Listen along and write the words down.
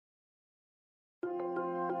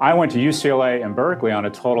I went to UCLA and Berkeley on a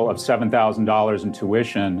total of $7,000 in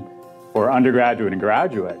tuition for undergraduate and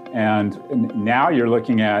graduate. And now you're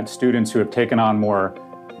looking at students who have taken on more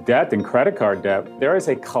debt than credit card debt. There is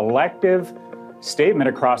a collective statement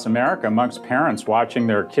across America amongst parents watching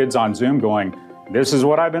their kids on Zoom going, this is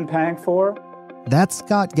what I've been paying for? That's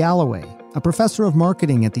Scott Galloway, a professor of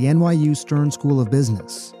marketing at the NYU Stern School of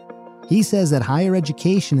Business. He says that higher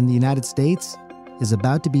education in the United States is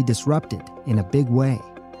about to be disrupted in a big way,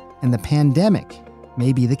 and the pandemic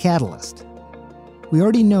may be the catalyst. We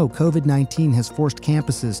already know COVID-19 has forced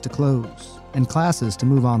campuses to close and classes to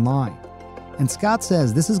move online. And Scott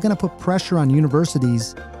says this is going to put pressure on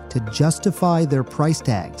universities to justify their price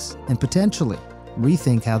tags and potentially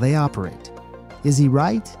rethink how they operate. Is he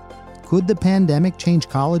right? Could the pandemic change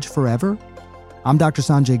college forever? I'm Dr.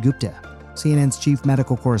 Sanjay Gupta, CNN's chief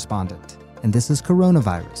medical correspondent, and this is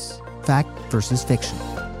Coronavirus, Fact versus Fiction.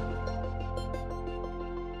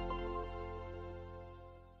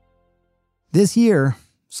 This year,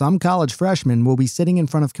 some college freshmen will be sitting in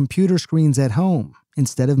front of computer screens at home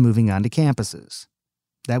instead of moving on to campuses.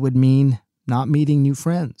 That would mean not meeting new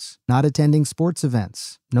friends, not attending sports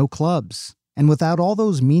events, no clubs. And without all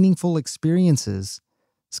those meaningful experiences,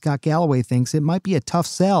 Scott Galloway thinks it might be a tough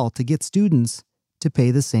sell to get students to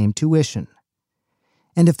pay the same tuition.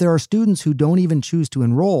 And if there are students who don't even choose to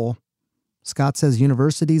enroll, Scott says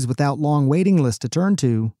universities without long waiting lists to turn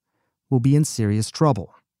to will be in serious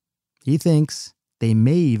trouble. He thinks they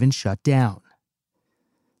may even shut down.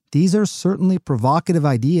 These are certainly provocative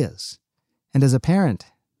ideas. And as a parent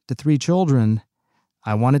to 3 children,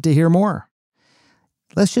 I wanted to hear more.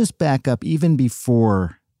 Let's just back up even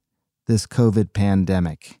before this COVID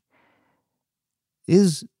pandemic.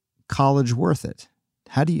 Is college worth it?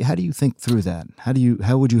 How do you think through that?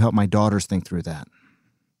 How would you help my daughters think through that?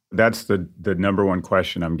 That's the number one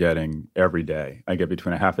question I'm getting every day. I get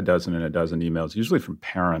between a half a dozen and a dozen emails, usually from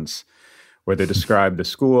parents, where they describe the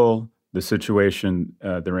school, the situation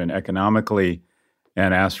they're in economically,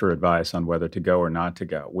 and ask for advice on whether to go or not to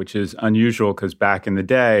go, which is unusual because back in the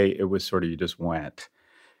day, it was sort of you just went.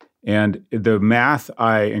 And the math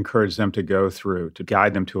I encourage them to go through to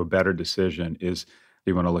guide them to a better decision is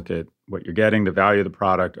you want to look at what you're getting, the value of the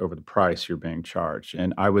product over the price you're being charged.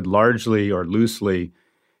 And I would largely or loosely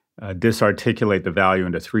disarticulate the value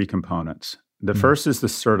into 3 components. The first is the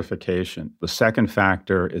certification. The second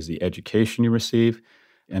factor is the education you receive.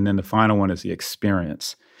 And then the final one is the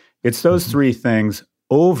experience. It's those 3 things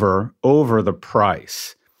over the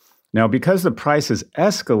price. Now, because the price has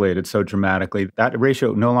escalated so dramatically, that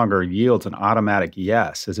ratio no longer yields an automatic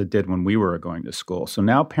yes, as it did when we were going to school. So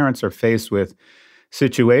now parents are faced with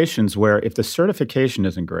situations where if the certification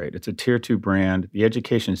isn't great, it's a tier 2 brand, the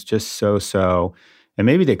education is just so-so, and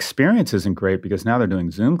maybe the experience isn't great because now they're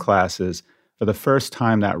doing Zoom classes, for the first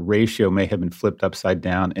time that ratio may have been flipped upside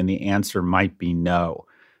down and the answer might be no.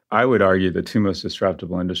 I would argue the 2 most disruptive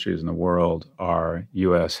industries in the world are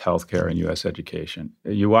U.S. healthcare and U.S. education.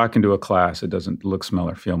 You walk into a class, it doesn't look, smell,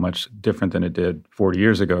 or feel much different than it did 40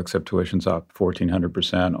 years ago, except tuition's up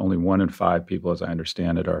 1,400%. Only 1 in 5 people, as I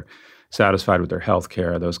understand it, are satisfied with their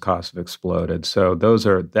healthcare. Those costs have exploded. So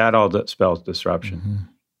that all spells disruption. Mm-hmm.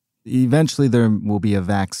 Eventually there will be a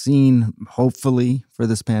vaccine, hopefully, for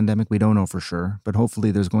this pandemic. We don't know for sure, but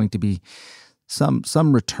hopefully there's going to be some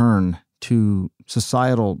return to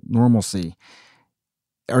societal normalcy.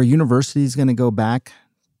 Are universities going to go back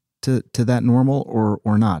to that normal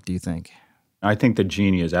or not, do you think? I think the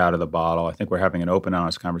genie is out of the bottle. I think we're having an open,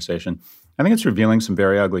 honest conversation. I think it's revealing some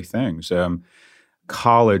very ugly things.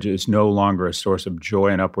 College is no longer a source of joy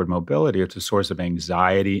and upward mobility. It's a source of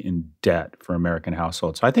anxiety and debt for American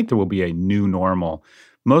households. So I think there will be a new normal,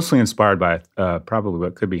 mostly inspired by probably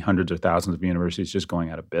what could be hundreds or thousands of universities just going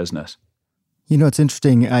out of business. You know, it's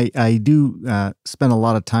interesting. I do spend a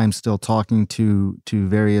lot of time still talking to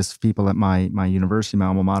various people at my university, my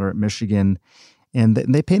alma mater at Michigan, and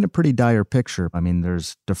they paint a pretty dire picture. I mean,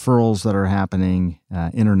 there's deferrals that are happening.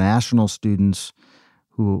 International students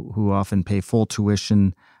who often pay full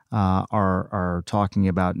tuition are talking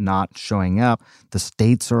about not showing up. The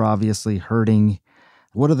states are obviously hurting.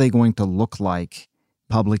 What are they going to look like,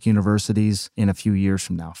 public universities, in a few years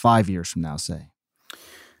from now, 5 years from now, say?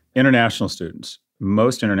 International students.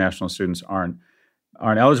 Most international students aren't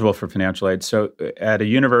eligible for financial aid. So at a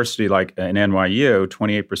university like an NYU,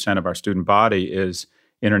 28% of our student body is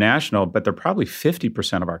international, but they're probably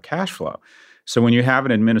 50% of our cash flow. So when you have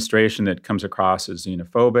an administration that comes across as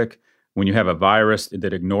xenophobic, when you have a virus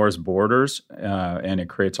that ignores borders and it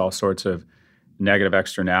creates all sorts of negative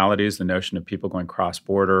externalities, the notion of people going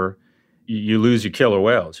cross-border, you lose your killer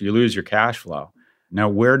whales, you lose your cash flow. Now,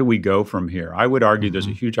 where do we go from here? I would argue there's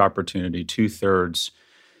a huge opportunity. Two-thirds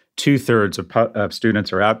of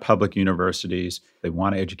students are at public universities. They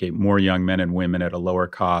want to educate more young men and women at a lower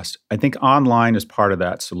cost. I think online is part of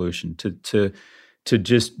that solution to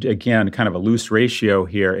just, again, kind of a loose ratio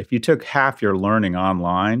here. If you took half your learning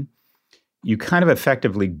online, you kind of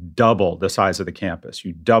effectively double the size of the campus.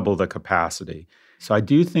 You double the capacity. So I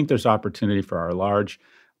do think there's opportunity for our large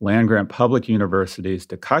land-grant public universities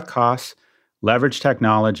to cut costs, leverage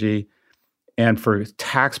technology, and for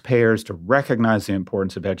taxpayers to recognize the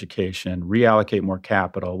importance of education, reallocate more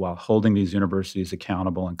capital while holding these universities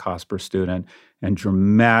accountable in cost per student, and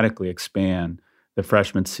dramatically expand the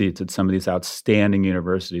freshman seats at some of these outstanding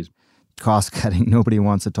universities. Cost cutting, nobody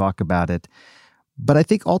wants to talk about it. But I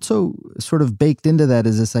think also sort of baked into that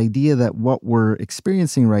is this idea that what we're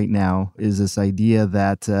experiencing right now is this idea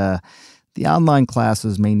that the online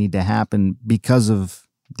classes may need to happen because of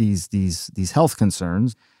these health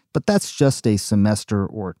concerns, but that's just a semester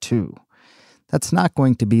or two. That's not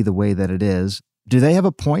going to be the way that it is. Do they have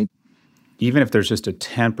a point? Even if there's just a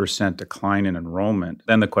 10% decline in enrollment,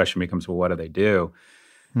 then the question becomes, well, what do they do?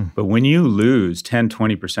 But when you lose 10,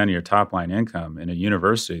 20% of your top line income in a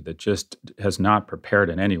university that just has not prepared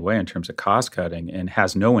in any way in terms of cost cutting and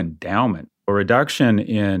has no endowment, a reduction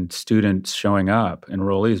in students showing up,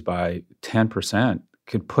 enrollees, by 10%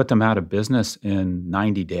 could put them out of business in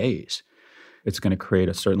 90 days. It's going to create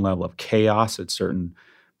a certain level of chaos at certain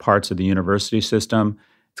parts of the university system.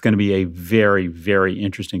 It's going to be a very, very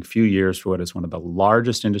interesting few years for what is one of the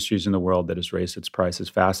largest industries in the world that has raised its prices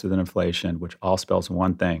faster than inflation, which all spells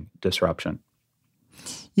one thing: disruption.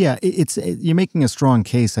 Yeah, you're making a strong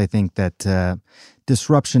case, I think, that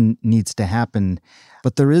disruption needs to happen,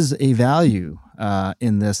 but there is a value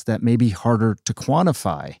in this that may be harder to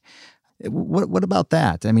quantify. What about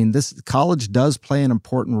that? I mean, this college does play an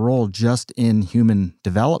important role just in human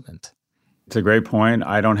development. It's a great point.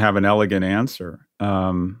 I don't have an elegant answer.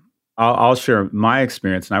 I'll share my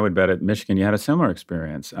experience, and I would bet at Michigan you had a similar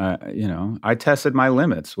experience. I tested my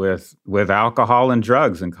limits with alcohol and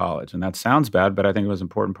drugs in college, and that sounds bad, but I think it was an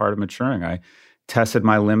important part of maturing. I tested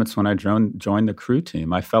my limits when I joined the crew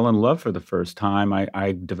team. I fell in love for the first time.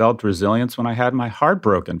 I developed resilience when I had my heart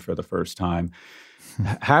broken for the first time.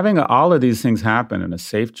 Having all of these things happen in a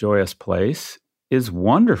safe, joyous place is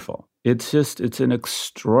wonderful. It's an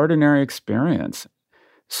extraordinary experience.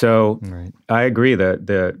 So right. I agree that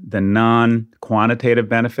the non-quantitative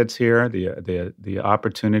benefits here, the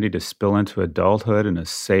opportunity to spill into adulthood in a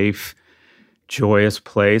safe, joyous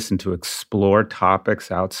place and to explore topics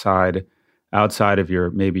outside of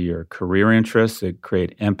your career interests that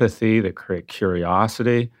create empathy, that create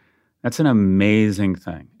curiosity. That's an amazing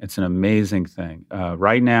thing. It's an amazing thing.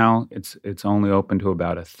 Right now, it's only open to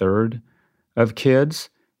about a third of kids,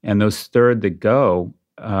 and those third that go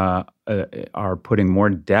are putting more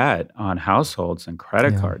debt on households and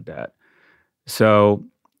credit card debt. So,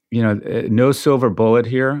 no silver bullet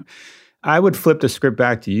here. I would flip the script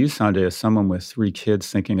back to you, Sanjay, as someone with 3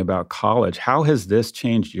 kids thinking about college. How has this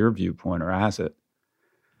changed your viewpoint, or has it?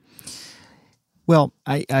 Well,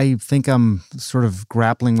 I think I'm sort of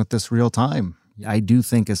grappling with this real time. I do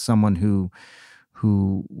think as someone who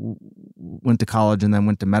went to college and then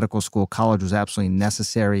went to medical school, college was absolutely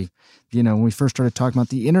necessary. When we first started talking about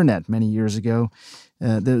the internet many years ago,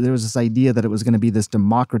 there was this idea that it was going to be this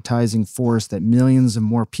democratizing force, that millions and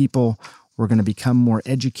more people were going to become more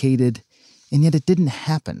educated, and yet it didn't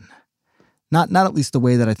happen. Not at least the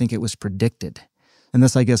way that I think it was predicted. And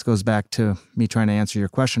this, I guess, goes back to me trying to answer your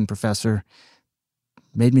question, Professor.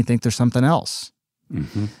 Made me think there's something else.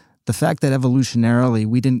 Mm-hmm. The fact that evolutionarily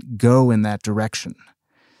we didn't go in that direction,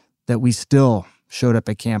 that we still showed up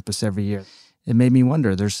at campus every year, it made me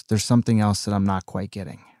wonder, there's something else that I'm not quite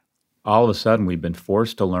getting. All of a sudden, we've been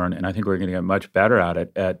forced to learn, and I think we're going to get much better at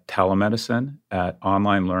it, at telemedicine, at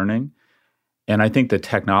online learning. And I think the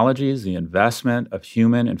technologies, the investment of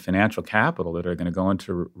human and financial capital that are going to go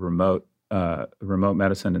into remote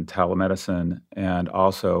medicine and telemedicine and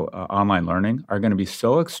also online learning are going to be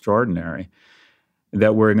so extraordinary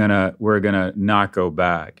that we're gonna not go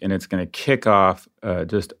back, and it's going to kick off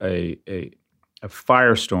just a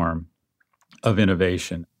firestorm of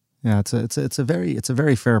innovation. Yeah, it's a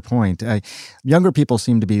very fair point. Younger people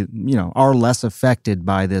seem to be are less affected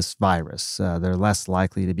by this virus. They're less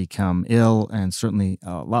likely to become ill, and certainly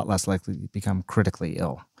a lot less likely to become critically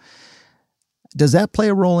ill. Does that play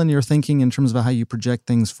a role in your thinking in terms of how you project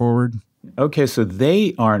things forward? Okay, so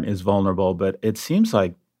they aren't as vulnerable, but it seems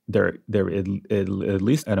like they're at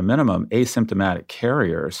least at a minimum asymptomatic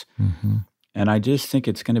carriers. Mm-hmm. And I just think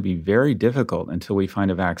it's going to be very difficult until we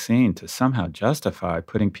find a vaccine to somehow justify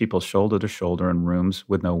putting people shoulder to shoulder in rooms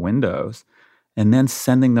with no windows and then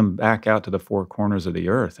sending them back out to the four corners of the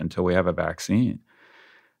earth until we have a vaccine.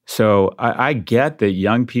 So I get that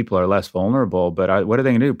young people are less vulnerable, but what are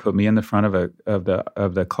they going to do? Put me in the front of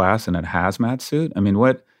the class in a hazmat suit? I mean,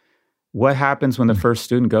 what happens when the first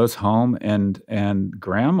student goes home and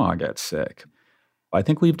grandma gets sick? I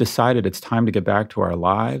think we've decided it's time to get back to our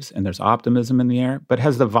lives, and there's optimism in the air. But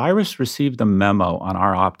has the virus received the memo on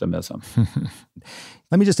our optimism?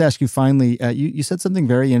 Let me just ask you finally, you said something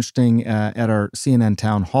very interesting at our CNN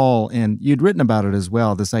town hall, and you'd written about it as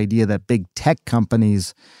well, this idea that big tech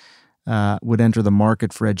companies would enter the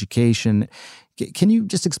market for education. Can you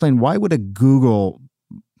just explain, why would a Google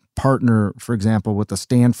partner, for example, with a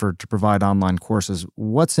Stanford to provide online courses?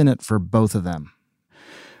 What's in it for both of them?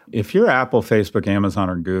 If you're Apple, Facebook, Amazon,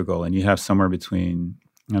 or Google, and you have somewhere between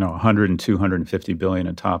 100 and 250 billion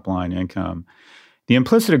in top line income, the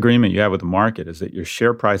implicit agreement you have with the market is that your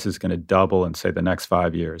share price is going to double in, say, the next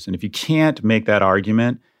 5 years. And if you can't make that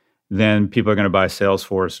argument, then people are going to buy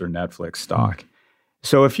Salesforce or Netflix stock.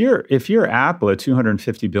 So if you're Apple at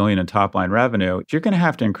 250 billion in top line revenue, you're going to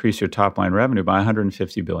have to increase your top line revenue by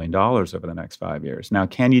 $150 billion over the next 5 years. Now,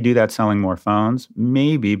 can you do that selling more phones?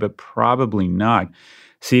 Maybe, but probably not.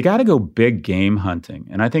 So you got to go big game hunting.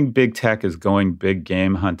 And I think big tech is going big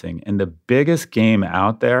game hunting. And the biggest game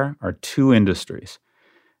out there are two industries,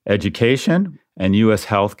 education and U.S.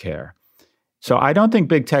 healthcare. So I don't think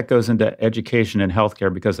big tech goes into education and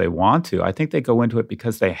healthcare because they want to. I think they go into it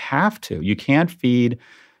because they have to. You can't feed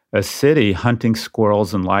a city hunting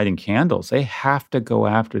squirrels and lighting candles. They have to go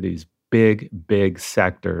after these big, big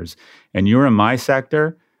sectors. And you're in my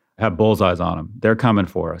sector, have bullseyes on them. They're coming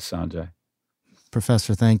for us, Sanjay.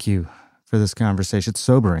 Professor, thank you for this conversation. It's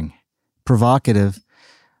sobering, provocative,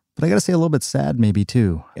 but I got to say a little bit sad maybe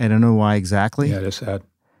too. I don't know why exactly. Yeah, it is sad.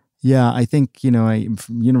 Yeah, I think,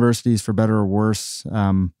 universities, for better or worse,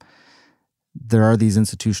 there are these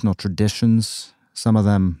institutional traditions. Some of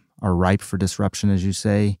them are ripe for disruption, as you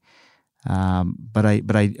say. But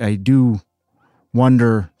I do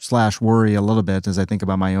wonder / worry a little bit as I think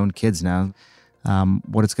about my own kids now,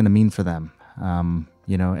 what it's going to mean for them.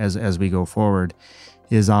 As we go forward.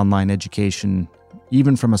 Is online education,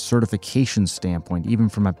 even from a certification standpoint, even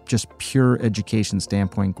from a just pure education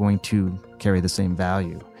standpoint, going to carry the same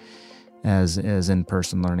value as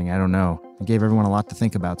in-person learning? I don't know. I gave everyone a lot to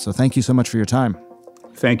think about. So thank you so much for your time.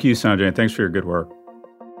 Thank you, Sanjay, and thanks for your good work.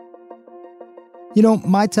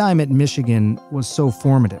 My time at Michigan was so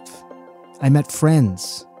formative. I met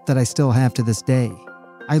friends that I still have to this day.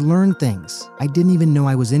 I learned things I didn't even know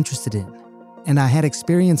I was interested in. And I had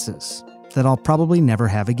experiences that I'll probably never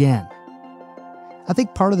have again. I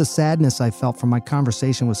think part of the sadness I felt from my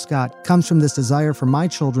conversation with Scott comes from this desire for my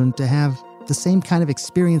children to have the same kind of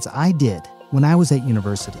experience I did when I was at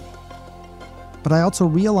university. But I also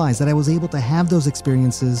realized that I was able to have those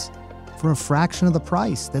experiences for a fraction of the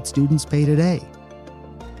price that students pay today.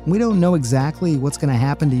 We don't know exactly what's going to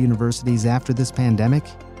happen to universities after this pandemic,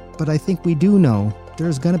 but I think we do know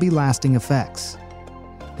there's going to be lasting effects.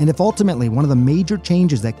 And if ultimately one of the major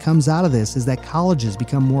changes that comes out of this is that colleges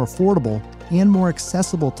become more affordable and more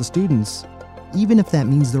accessible to students, even if that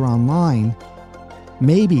means they're online,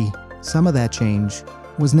 maybe some of that change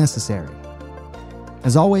was necessary.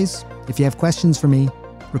 As always, if you have questions for me,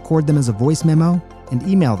 record them as a voice memo and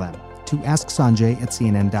email them to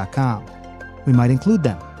asksanjay@cnn.com. We might include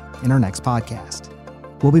them in our next podcast.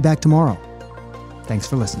 We'll be back tomorrow. Thanks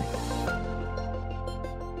for listening.